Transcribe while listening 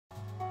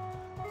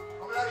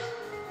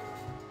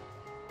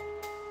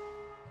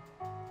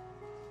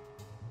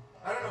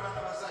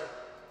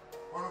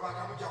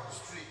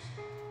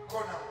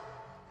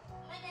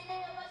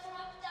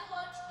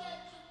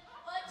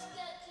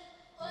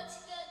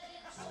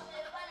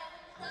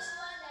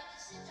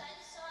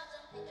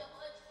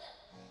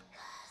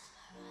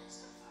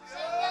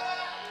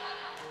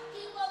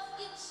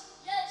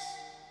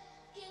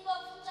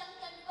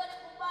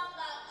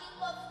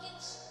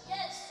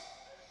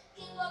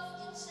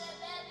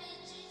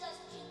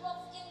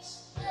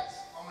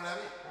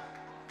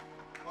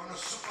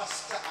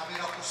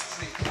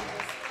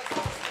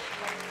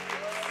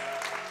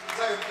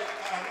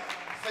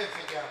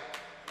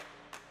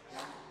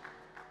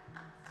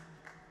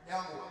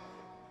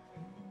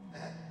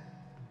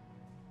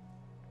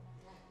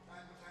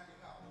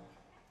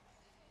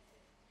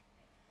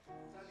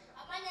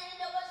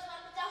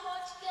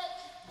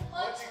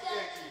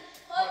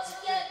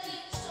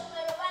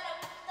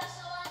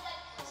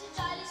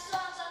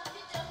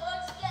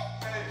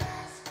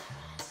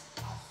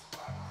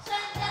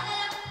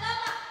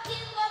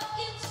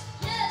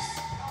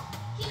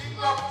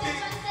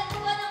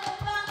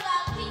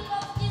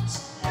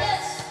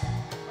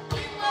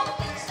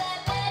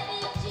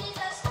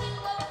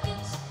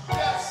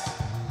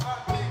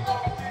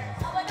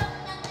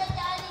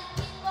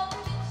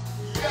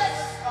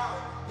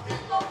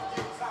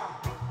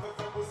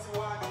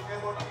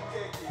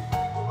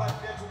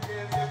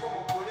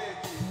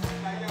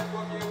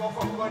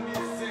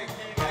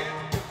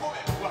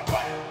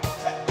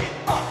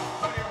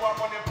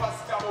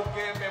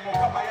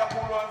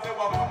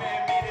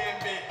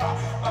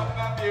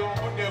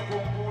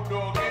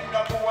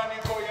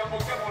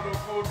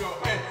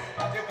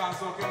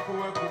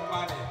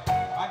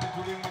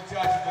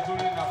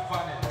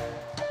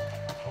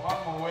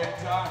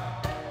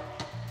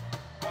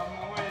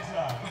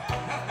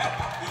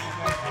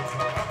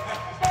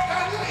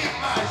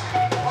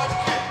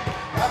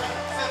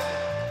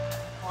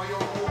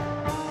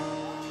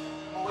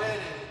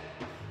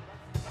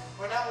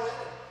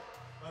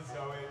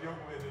So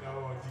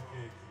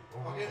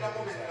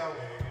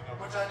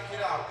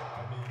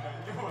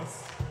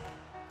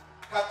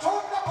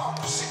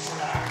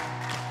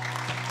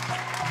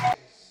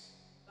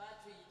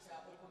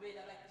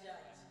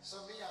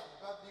me and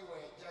Babi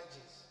were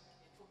judges.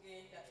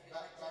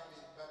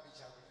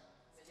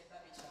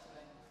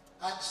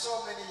 And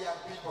so many young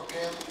people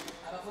came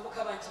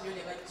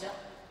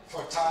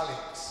for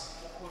talents.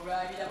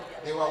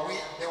 The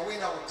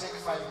winner would take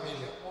 5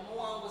 million.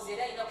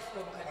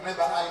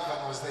 Remember,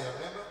 Ivan was there,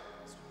 remember?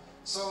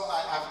 So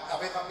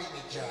I've ever been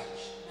a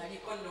judge.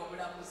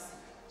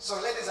 So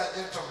ladies and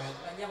gentlemen,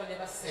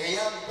 a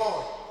young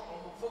boy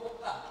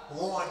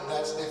won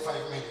that day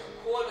 5 million.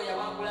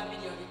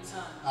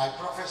 I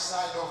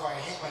prophesied over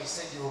him, I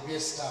said you will be a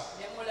star.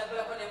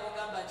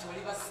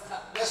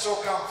 Let's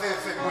welcome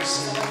Fefe,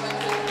 Busi,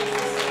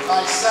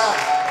 my son.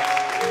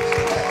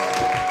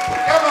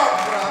 Come on,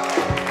 brother.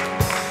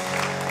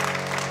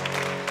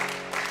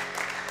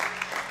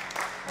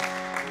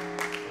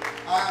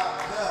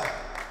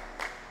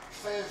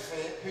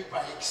 Fefe, people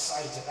are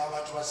excited. I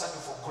want to send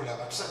you for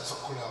Kulaba. Send for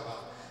Kulaba.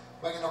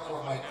 Bring up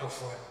a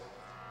microphone.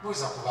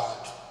 Who's up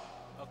about?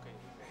 Okay.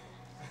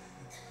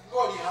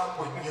 God, you have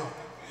one new.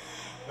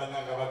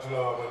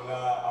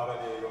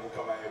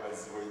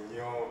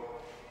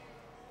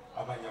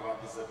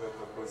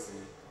 Busi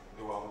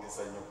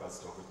niwamugisa nnyo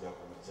kasita okujja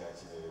ku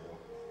mukyaki leero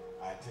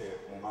ate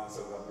mu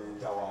maaso ga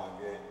benta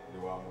wange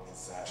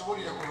niwamugisa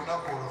tubulire ku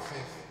lunaku olwo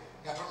Fefe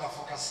nga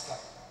tonafuuka sita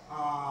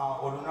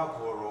olunaku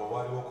olwo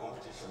waliwo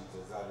competitions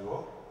ezaaliwo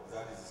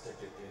zaali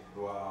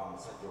zitegekeddwa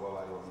omusajja oba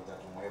waliwo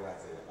mitatu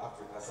mwebaze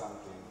Africa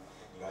something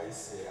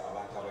ng'ayise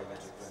abantu abalina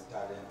different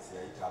talents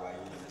yayita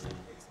abayimbi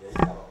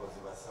yayita abakozi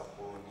ba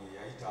sabbuuni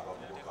yayita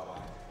abavubuka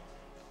bangi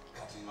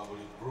kati nga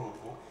buli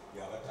group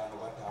y'abataano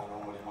bataano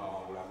omulimu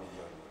awangula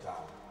miliyoni 5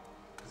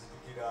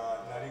 nzijukira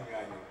nali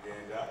ng'anyi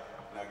okugenda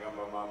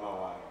nagamba maama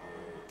wange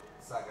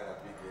saagala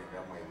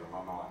bigendamu ebyo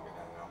maama wange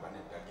nagamba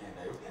nedda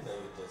gendayo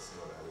just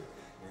olabe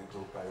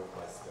nentuukayo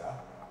pasita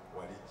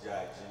wali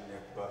jaaji ne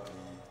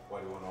babi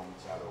waliwo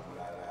n'omukyalo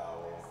omulala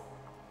awo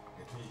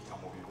ne tuyita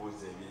mu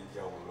bibuuzo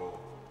eby'enjawulo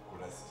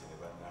kulasiki ne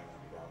bannange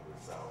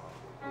birambuzaawa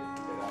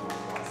era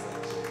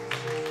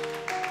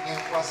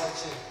enkwasa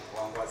ki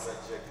wangwasa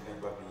check ne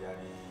babi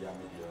yali ya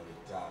miliyoni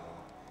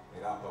 5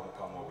 era mpa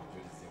mukama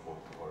obujulizi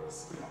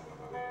ng'obukolosianga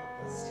mabega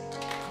pasita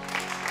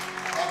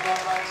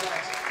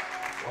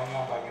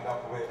wangamba ngenda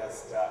kubeera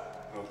sita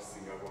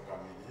n'okusingako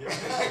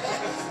kamiliyoni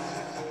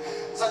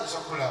sanyusa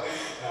okulaba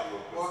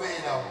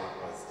obeerawo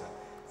pasita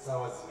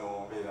saawa zino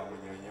mbeera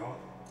munyonyo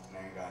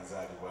naye nga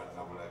nzaalibwa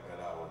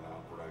nabulagala awo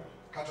nankulabi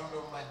katonda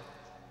omumanyi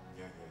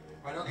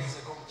wali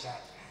ogezeko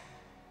mukyaki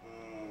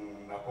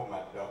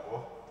nakomaddako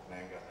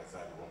naye nga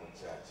nazaalibwa mu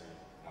kyaki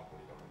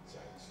nakulira mu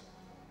kyaki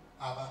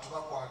abantu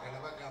bakwagala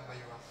bagamba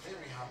you are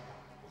very humble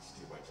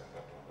ekitiibwa kya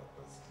katonda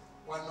pasita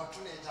wano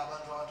tuleeta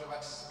abantu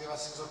be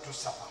basinza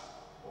otusaba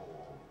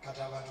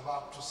kati abantu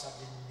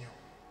bakutusabye nnyo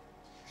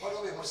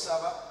waliwo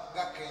bemusaba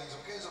nga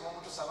kenzo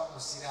bamutusaba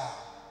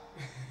musiraamu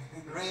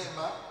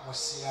Rema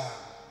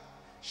musiraamu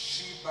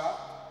Shiba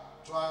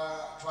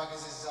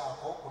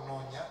twagezezaako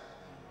okunoonya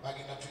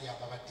bagenda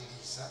tuyamba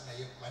badiriisa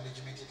naye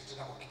management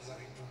tetera kukkiriza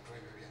bintu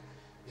ebyo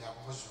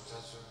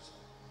byakumuzuuzazunza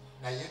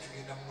naye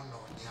tugenda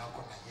munoonyaako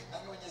naye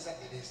nanoonyeza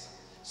dirisa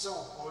so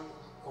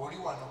oli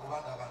wano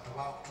kubanga abantu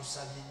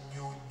bakutusabye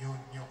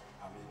nnyo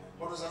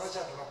olowooza lwaki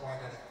abantu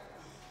bakwagala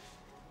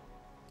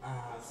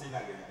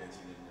sinageri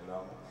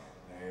gyekinyonyolamu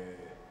naye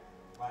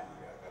maanyi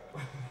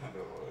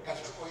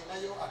kati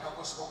olinayo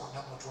akakosiko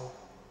konna mutwe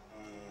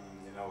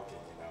nyinawo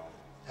kenyinawo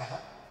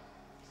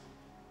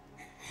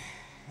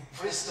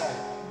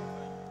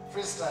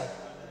freestyle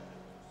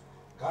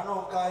kano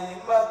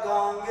kayimba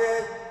kange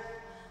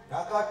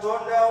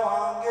nakatonda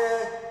wange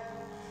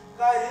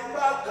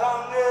kayimba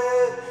kange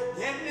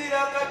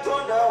yimbira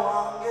katonda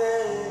wange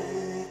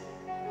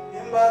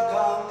yimba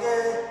kange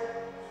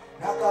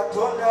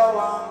nakatonda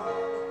wange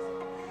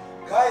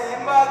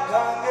kayimba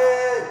kange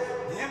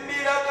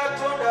yimbira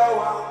katonda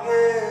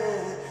wange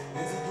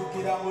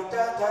nzijukira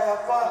mutata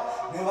yafa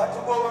ne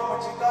batugoba mu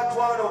kika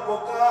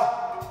twalokoka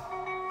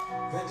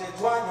fete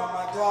twanywa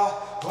mata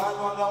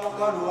twanywanga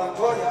mukalu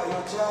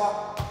watoyayokya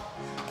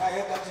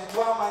naye kati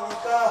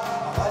twamanyika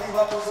abali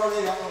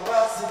batuzolera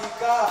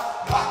nobasirika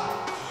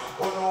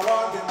ono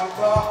wange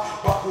muka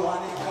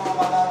bakuwanika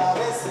abalala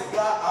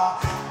besega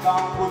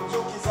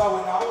kankujjukiza we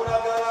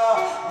nawulagala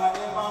nga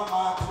ne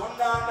mama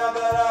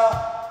tunandagala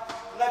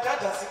nga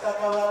tata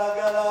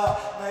sikakabalagala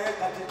naye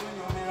kati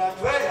tunyumira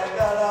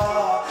tweyagala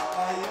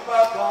kayimba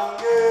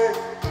kange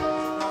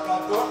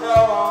nakatonda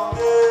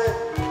wange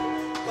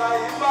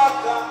kayimba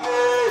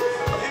kange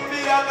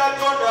yimbira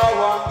katonda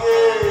wange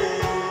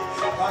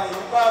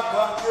kayimba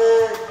kange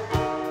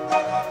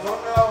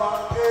nakatonda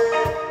wange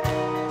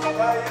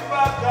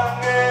kayimba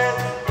kange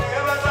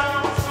yebaza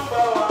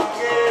n'omusumba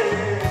wange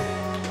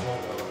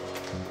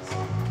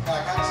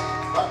kakati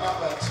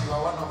bagamba nti you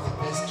are one of the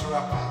best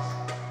rappers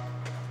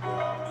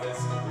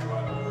blessed to be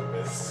one of the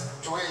best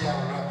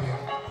tuweyawulabyo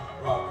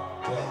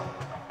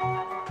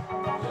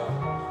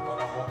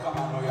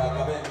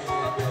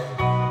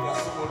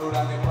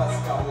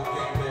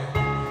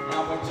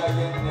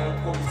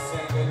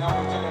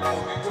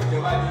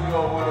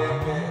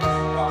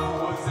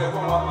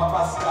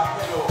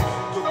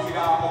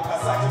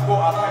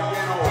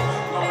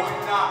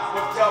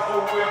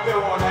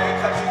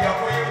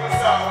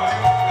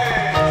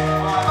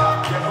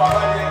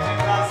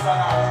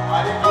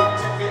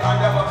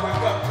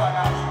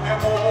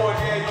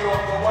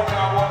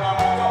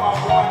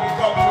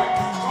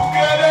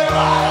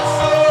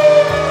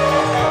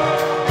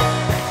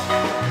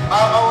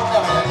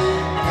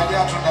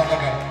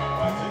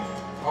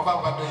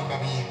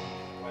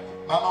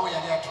Mama we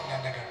yali atunda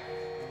ndagala.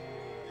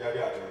 Yali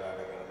atunda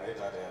ndagala naye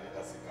taata yali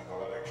tasika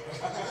kabalage.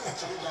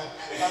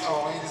 Taata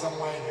wawayiriza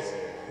mwanyi.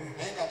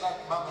 Naye nga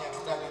mama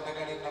yatunda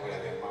ndagala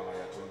ennabulaga. Mama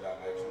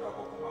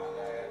yatundako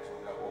kumanda,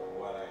 yatundako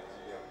okuwala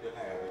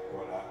byonna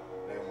yabikola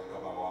naye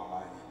Mukama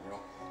w'amaanyi nnyo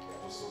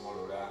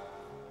yatusumulula.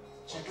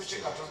 Kintu ki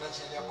Katonda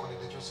kyali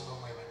akoledde ky'osinga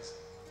omwebaliza?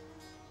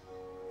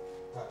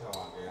 Taata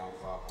wange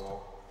yanfaako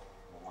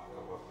mu mwaka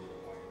gwa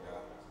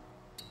 2009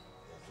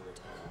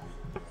 yatuleka bubi.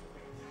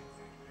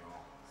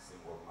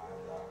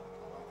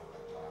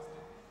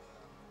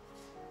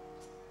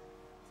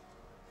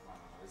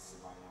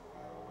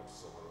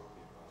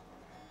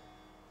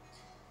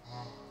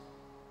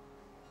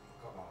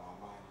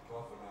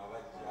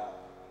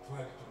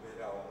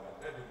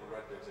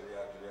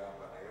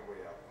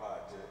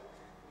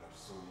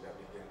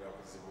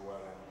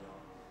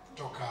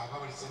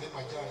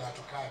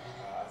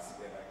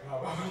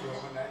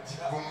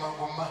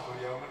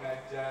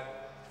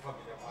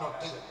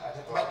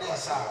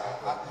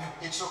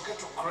 It's okay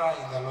to cry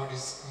in the Lord.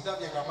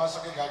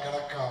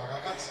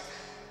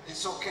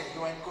 It's okay.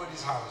 You are in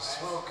God's house.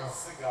 Welcome.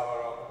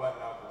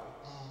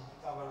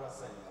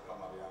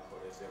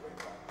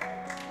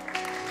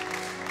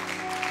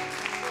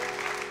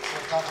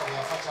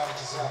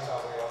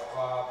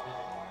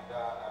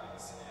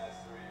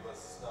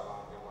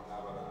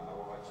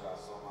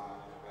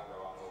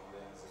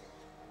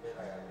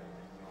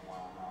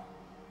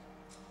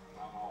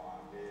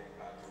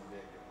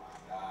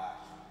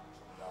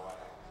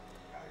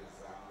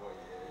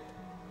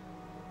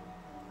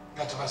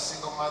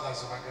 Single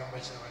mothers of a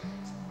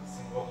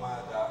single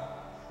mother,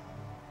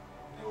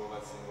 you were a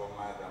single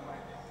mother, my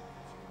dear.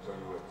 So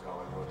you would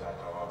cover your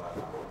data.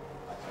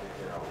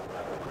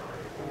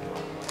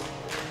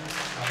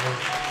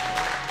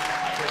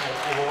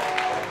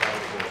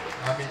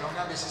 I mean, I'm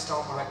not a sister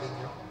of my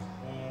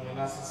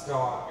sister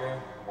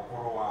wange,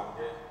 mukuru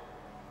wange,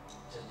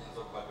 changes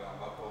of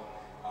Bagambako,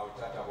 our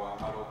tata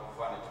Wamaro,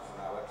 Fana to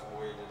Funava,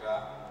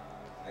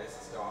 naye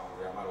sister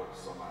wange yamala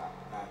okusoma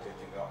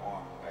n'antekinga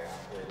on nga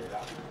yampeerera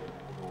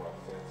omukulu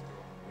waffe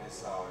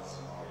n'essaawa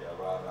zino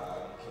yalwala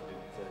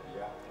kidney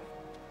failure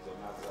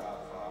zonna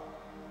zaafa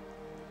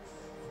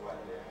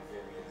tubadde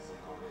ng'emyezi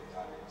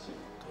n'olwetaano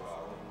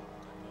ekiddwawo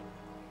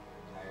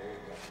naye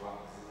nga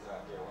twamuziza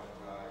ate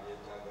ewaka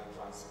yeetaaga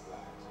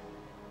transplant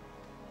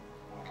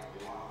mwange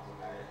wangu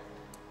naye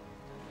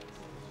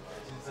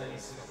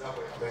ekinzanyisiza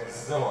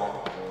benzize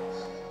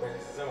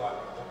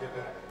wano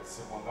togedde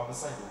Simonga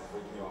musanyufu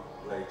nnyo,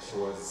 like she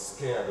was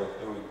scared of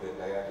doing the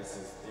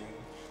dialysis thing,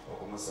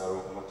 okumusala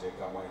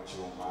okumuteekamu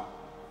ekyuma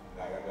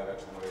ng'ayagala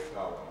tumuleka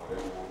awo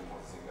muleku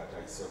muzi nga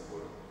tayise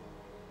ggulu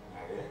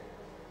naye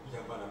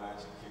yamala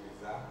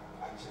n'akikkiriza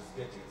and she's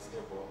getting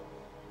stable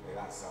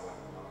era nsaba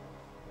nnyo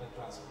ne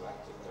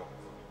transplant ejja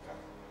kufumika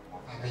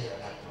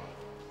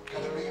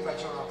kati oluyimba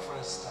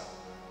kyolwakufulasta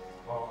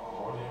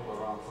oluyimba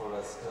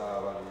lwanfulasta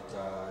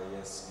baluyita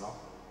yes no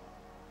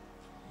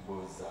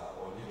mbuuza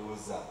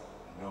oliruuza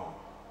no,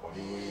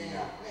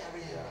 Oliwina.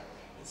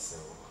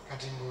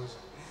 Katimbuza.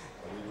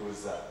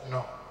 Oliluza.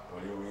 No.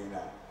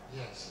 Oliwina.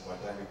 Yes.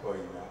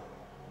 Watandikoina.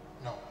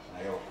 No.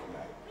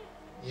 Nayokuna.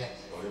 Yes.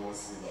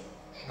 Olimusiri.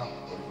 No.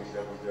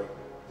 Olimujagujagu.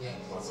 Yes.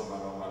 Wasoma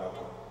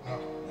n'omalako. No.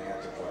 Naye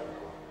ate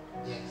twaliko.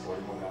 Yes.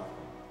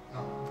 Olimunaku.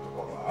 No.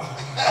 Tukoma.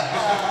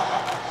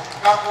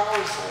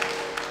 Kakubuuza.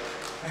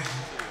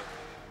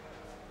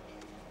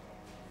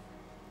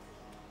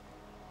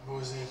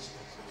 Mbuuza eki.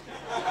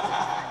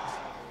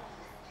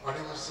 Oli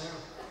musiru?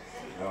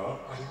 No.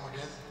 Oli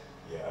mugezi?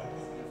 Yeah.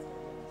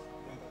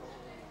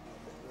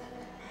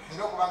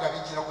 Nina okuba nga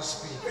bijjira ku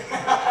sipiidi.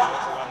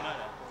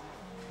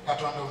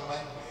 Katonda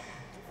omumanyi?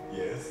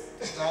 Yes.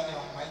 Sitaani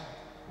omumanyi?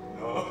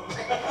 No.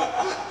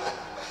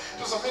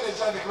 Tusomere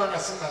ekyandikibwa nga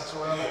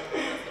sinnakiwala.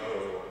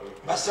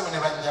 Bassebo ne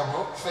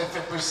bannyabo Fefe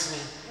Busi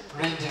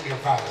reading a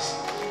verse.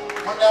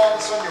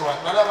 Munansonyiwa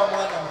nalaba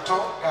mwana muto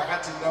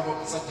kaakati ndaba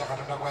omusajja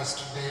Katonda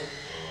gw'asitudde.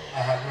 You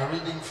are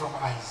reading from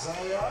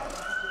Isaiah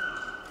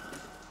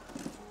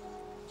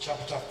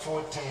chapter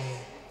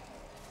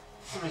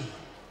 43.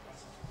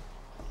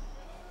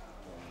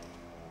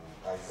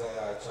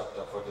 Isaiah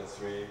chapter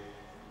 43,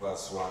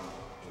 verse 1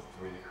 to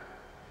 3.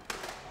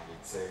 And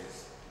it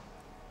says,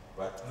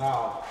 "But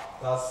now,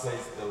 thus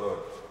says the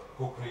Lord,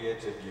 who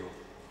created you,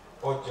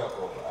 O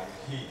Jacob, and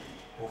he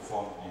who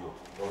formed you,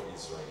 O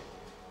Israel.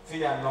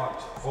 Fear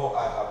not, for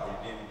I have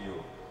redeemed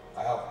you.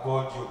 I have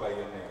called you by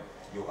your name.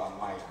 You are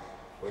mine.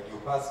 When you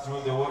pass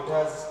through the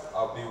waters,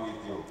 I'll be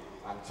with you,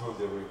 and through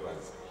the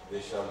rivers,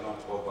 they shall not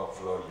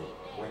overflow you.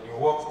 When you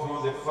walk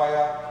through the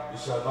fire, you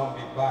shall not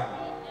be burned,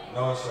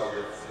 nor shall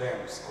the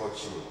flames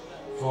scorch you.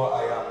 For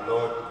I am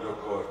Lord your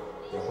God,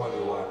 the Holy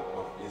One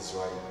of is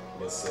right.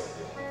 Yes, sir.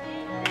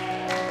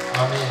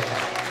 Amen.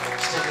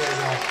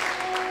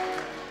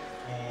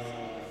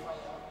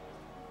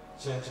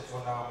 Change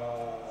for now,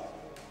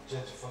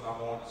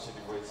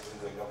 chili waste in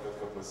the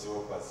Gafka Busi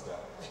Pastor.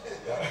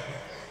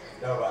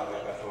 Davanga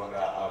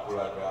Katonda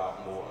Akulaga,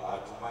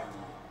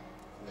 Atumani,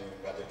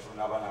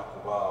 Gatunabana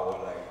Kuba, or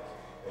like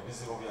a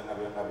visible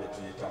Nabi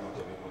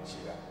Tamuta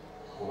Muchira,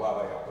 Kuba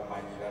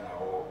Yakumanira,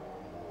 or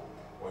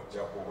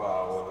Jakuba,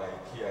 or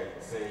like here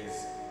it says,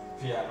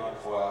 fear not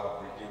for I have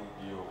redeemed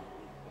you.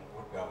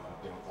 I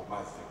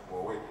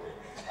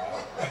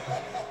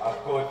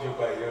called you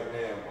by your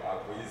name,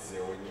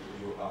 when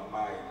you are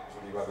mine,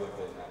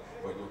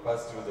 when you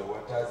pass through the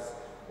waters,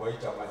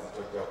 wait a minute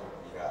to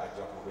Jakubira,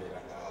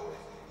 Jakubera now,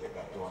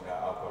 Katonda,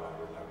 Apola,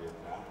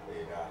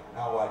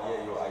 now I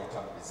hear your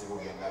item is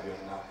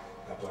Naviona,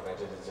 Katonda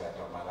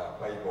Jatamala,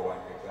 Bible,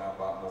 and the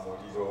Gamba,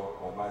 Momodiro,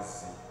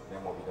 Omazi,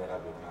 Nemobida,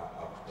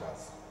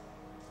 Aputas.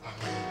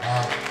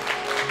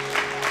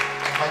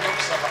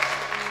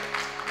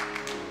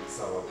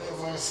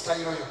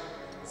 Style yo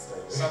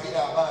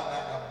sabira abana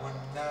nga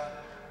bonna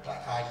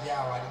ali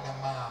awo alina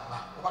maama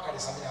oba kale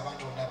sabira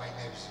abantu bonna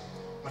balina ebizibu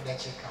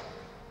mudakiika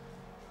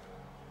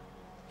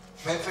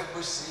Fefe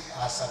Busi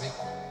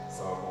asabeko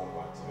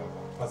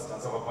Pastor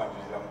nsaba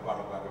kwanjulira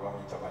mukwano gwange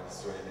bamuyita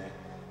Maliswene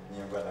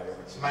nyimba nayo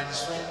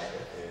Maliswene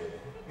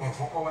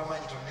muvuko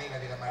w'amaanyi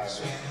tonneerabira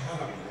Maliswene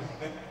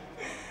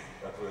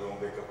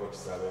katwewombekako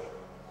tusabe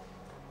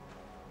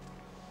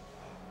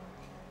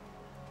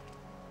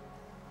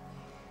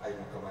Ayi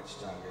mukama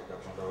kitange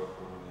Katonda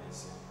w'eggulu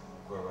n'ensi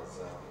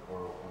nkwebaza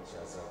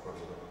olw'okunkyaza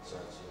akolera mu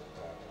kyaki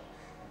taata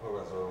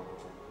nkwebaza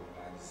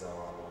olw'okutukuŋŋaanyiza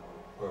wano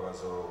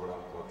nkwebaza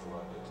olw'obulamu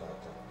bw'otuwadde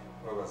taata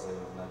nkwebaza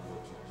yonna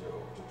gy'otujja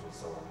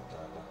okututuusa wano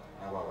taata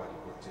n'abo abali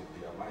ku TV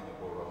amaanyi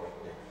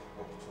g'obawadde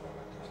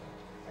okutulaba taata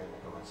ayi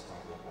mukama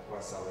kitange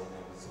okukwasa abalina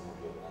ebizibu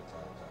byonna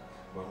taata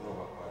bonna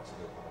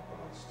obakwatireko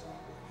mukama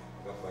kitange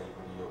nga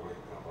bayibuli yo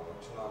bwegamba bwe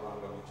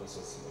tunaabanga mitwe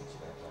so si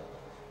mikira taata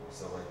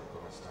okusaba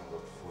mukama kitange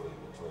otufuula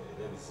emitwe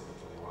era ebizibu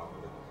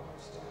tubiwangule mukama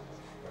kitange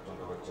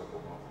Katonda bajja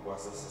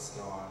kukwasa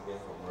sisita wange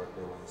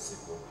omulwadde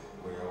w'ensigo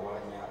bwe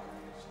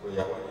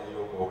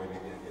yawanyayo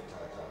ow'ebigenge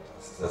taata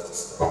taasiza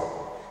sisita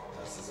wange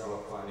taasiza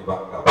abafaani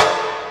bangaba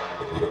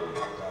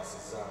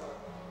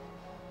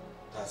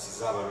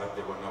taasiza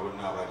abalwadde bonna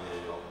bonna abali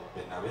eyo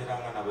be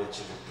nabeeranga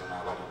n'ab'ekiruddu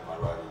n'abali mu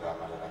malwaliro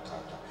amalala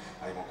taata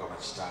ayi mukama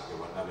kitange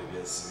bonna be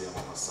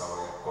byesibyemu mu ssaawa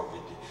ya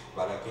covid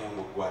balage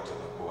enguggwate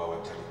ne kuba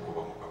watali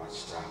kuba mukama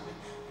kitange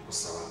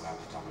nkusaba nga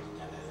mpita mu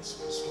linnya lya Yesu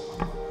Kristo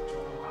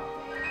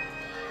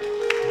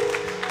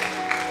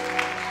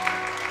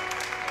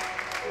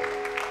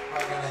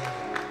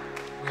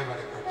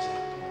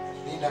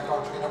Linda kwa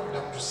tugenda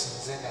kudda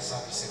mutusinze nga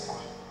service ekwa.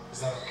 Is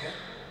that okay?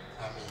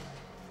 Amen.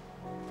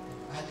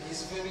 And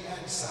he's very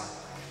handsome.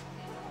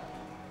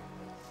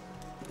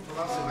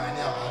 Tubafe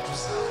bani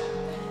abatuzaala.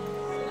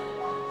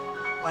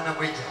 Mwana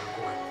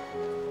gwejangu.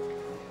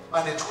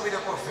 Bane tukubira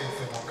kwa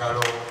Fefe mu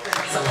ngalo.